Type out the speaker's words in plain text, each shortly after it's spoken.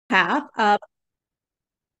behalf of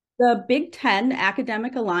the Big Ten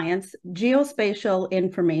Academic Alliance Geospatial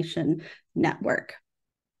Information Network.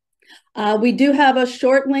 We do have a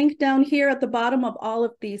short link down here at the bottom of all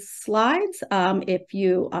of these slides. If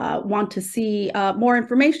you want to see more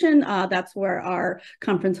information, that's where our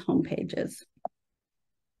conference homepage is.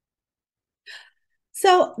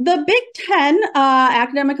 So the Big Ten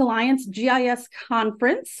Academic Alliance GIS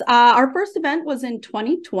Conference, our first event was in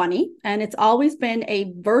 2020, and it's always been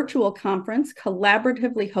a virtual conference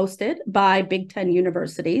collaboratively hosted by Big Ten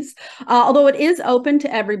universities, although it is open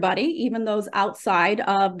to everybody, even those outside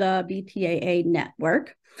of the BTAA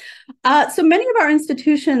network. So many of our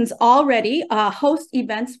institutions already host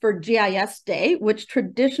events for GIS Day, which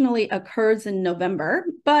traditionally occurs in November,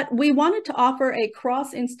 but we wanted to offer a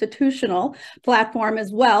cross-institutional platform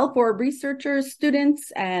as well for researchers, students,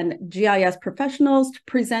 and GIS professionals to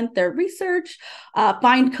present their research,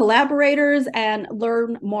 find collaborators, and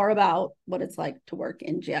learn more about what it's like to work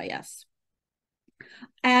in GIS.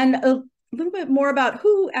 And a little bit more about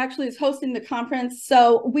who actually is hosting the conference.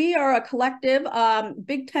 So we are a collective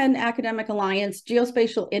Big Ten Academic Alliance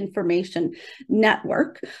Geospatial Information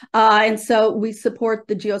Network. And so we support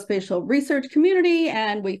the geospatial research community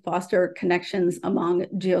and we foster connections among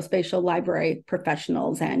geospatial library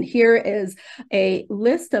professionals. And here is a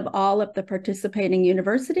list of all of the participating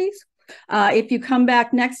universities. If you come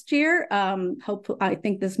back next year, hopefully, I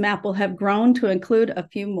think this map will have grown to include a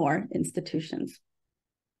few more institutions.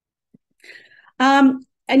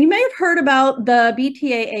 And you may have heard about the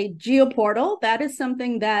BTAA GeoPortal. That is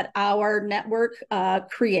something that our network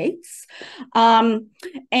creates. And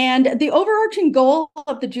the overarching goal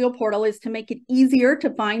of the GeoPortal is to make it easier to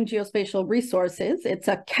find geospatial resources. It's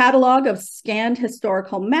a catalog of scanned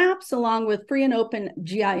historical maps along with free and open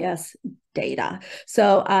GIS data.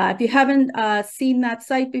 So if you haven't seen that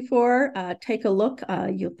site before, take a look.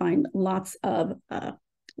 You'll find lots of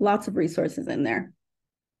resources in there.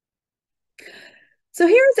 So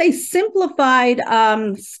here's a simplified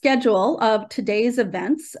schedule of today's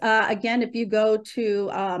events. Again, if you go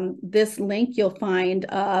to this link, you'll find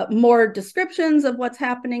more descriptions of what's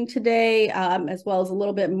happening today, as well as a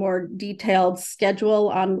little bit more detailed schedule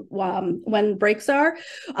on when breaks are.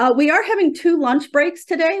 We are having 2 lunch breaks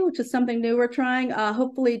today, which is something new we're trying,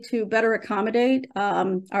 hopefully to better accommodate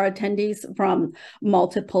our attendees from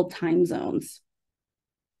multiple time zones.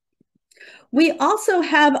 We also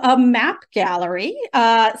have a map gallery.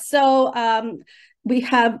 We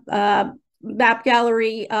have map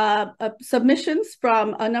gallery submissions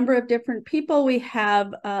from a number of different people. We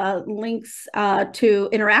have links to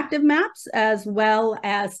interactive maps as well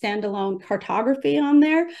as standalone cartography on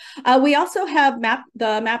there. We also have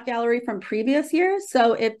the map gallery from previous years.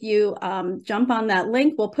 So if you jump on that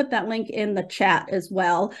link, we'll put that link in the chat as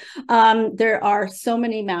well. There are so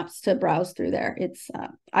many maps to browse through there. It's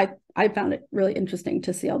I found it really interesting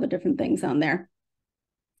to see all the different things on there.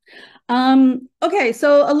 Okay,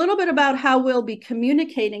 so a little bit about how we'll be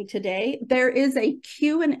communicating today. There is a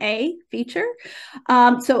Q&A feature.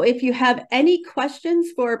 So if you have any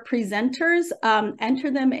questions for presenters, enter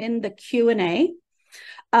them in the Q&A.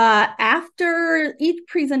 After each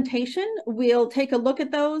presentation, we'll take a look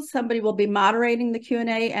at those. Somebody will be moderating the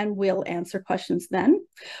Q&A and we'll answer questions then.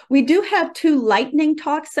 We do have 2 lightning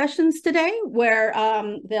talk sessions today where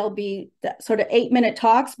there'll be sort of 8-minute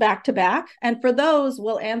talks back to back. And for those,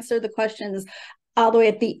 we'll answer the questions all the way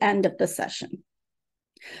at the end of the session.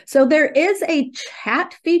 So there is a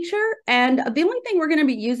chat feature, and the only thing we're going to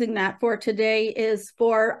be using that for today is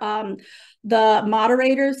for the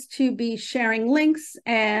moderators to be sharing links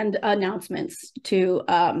and announcements to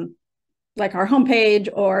like our homepage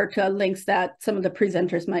or to links that some of the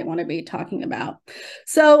presenters might want to be talking about.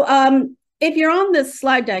 So if you're on this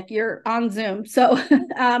slide deck, you're on Zoom. So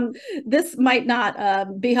this might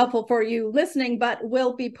not be helpful for you listening, but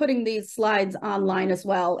we'll be putting these slides online as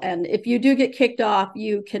well. And if you do get kicked off,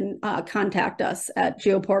 you can contact us at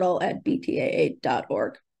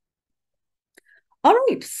geoportal@btaa.org. All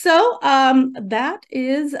right, so that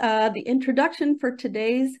is the introduction for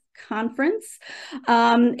today's conference.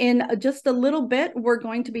 In just a little bit, we're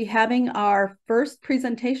going to be having our first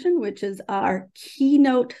presentation, which is our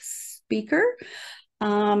keynote speaker.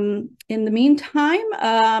 In the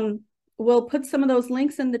meantime, we'll put some of those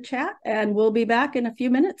links in the chat and we'll be back in a few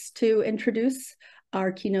minutes to introduce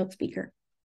our keynote speaker.